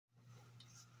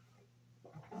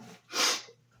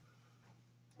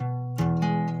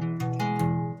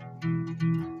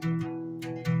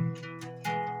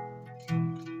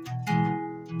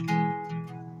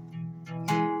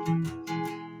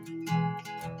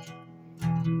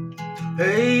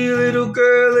Hey, little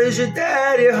girl, is your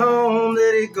daddy home?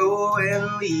 Did he go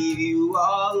and leave you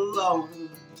all alone?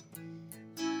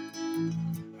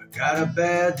 I got a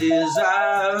bad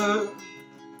desire.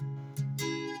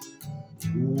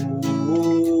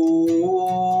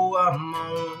 Oh, I'm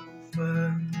on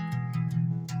fire.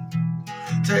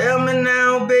 Tell me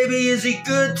now, baby, is he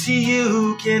good to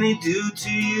you? Can he do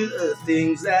to you the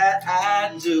things that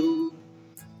I do?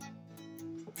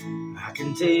 I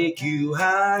can take you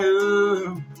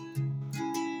higher.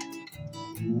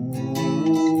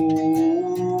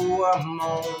 Ooh, I'm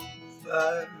on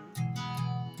fire.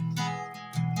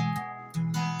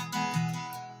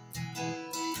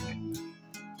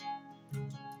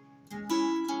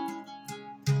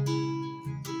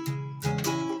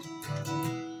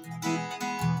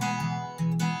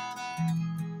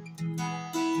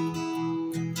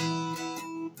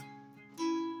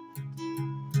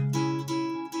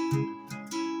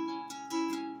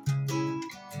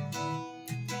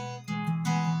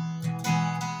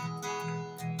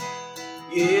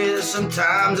 Yeah,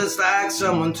 sometimes it's like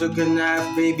someone took a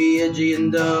knife, baby, edgy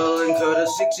and dull, and cut a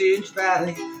 6-inch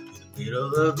valley in the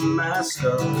middle of my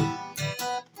skull.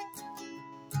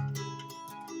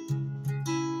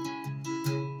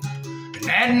 And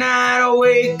at night I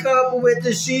wake up with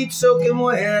the sheets soaking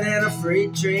wet and a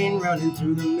freight train running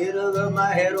through the middle of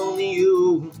my head. Only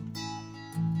you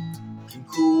can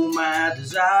cool my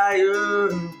desire.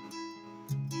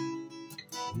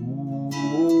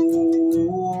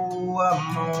 Ooh,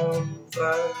 I'm on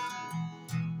fire.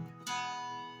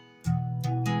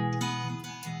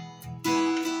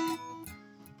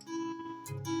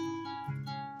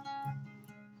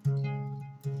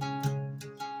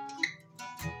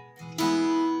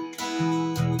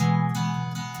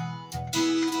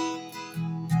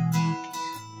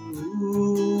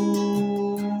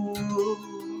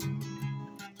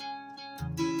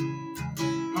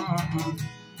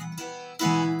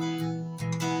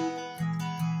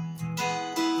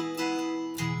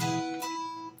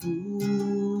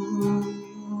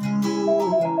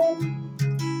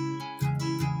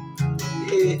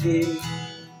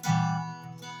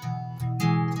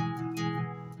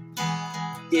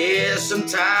 Yeah,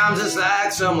 sometimes it's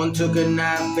like someone took a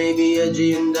knife, baby,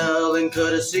 edgy and dull, and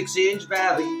cut a 6-inch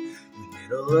valley in the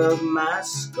middle of my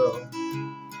skull.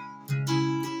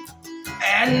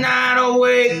 At night I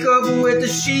wake up with the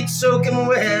sheets soaking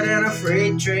wet and a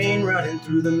freight train running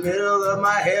through the middle of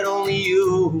my head. Only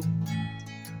you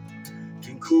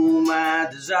can cool my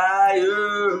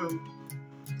desire.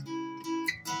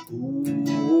 Ooh,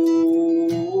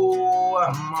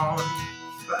 I'm on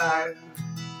fire.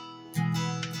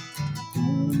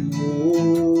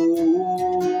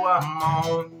 Ooh, I'm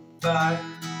on fire.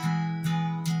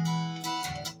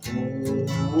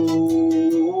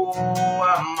 Ooh,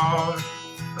 I'm on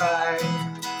fire.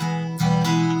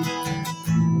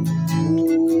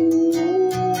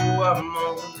 Ooh, I'm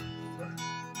on fire.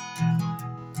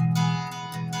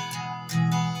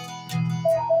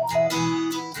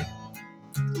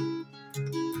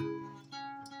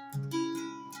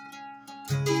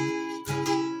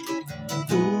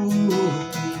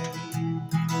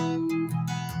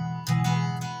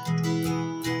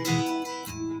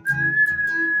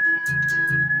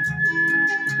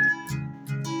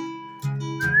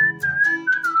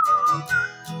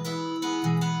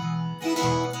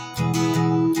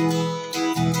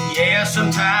 Yeah,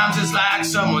 sometimes it's like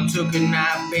someone took a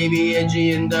knife, baby,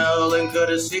 edgy and dull, and cut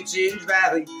a 6-inch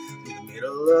valley in the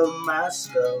middle of my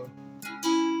skull.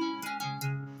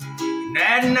 And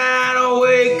at night I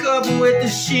wake up with the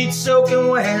sheets soaking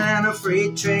wet and a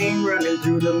freight train running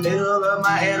through the middle of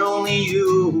my head. Only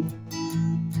you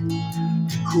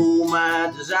to cool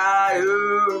my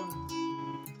desire.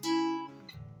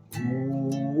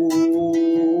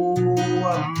 Ooh.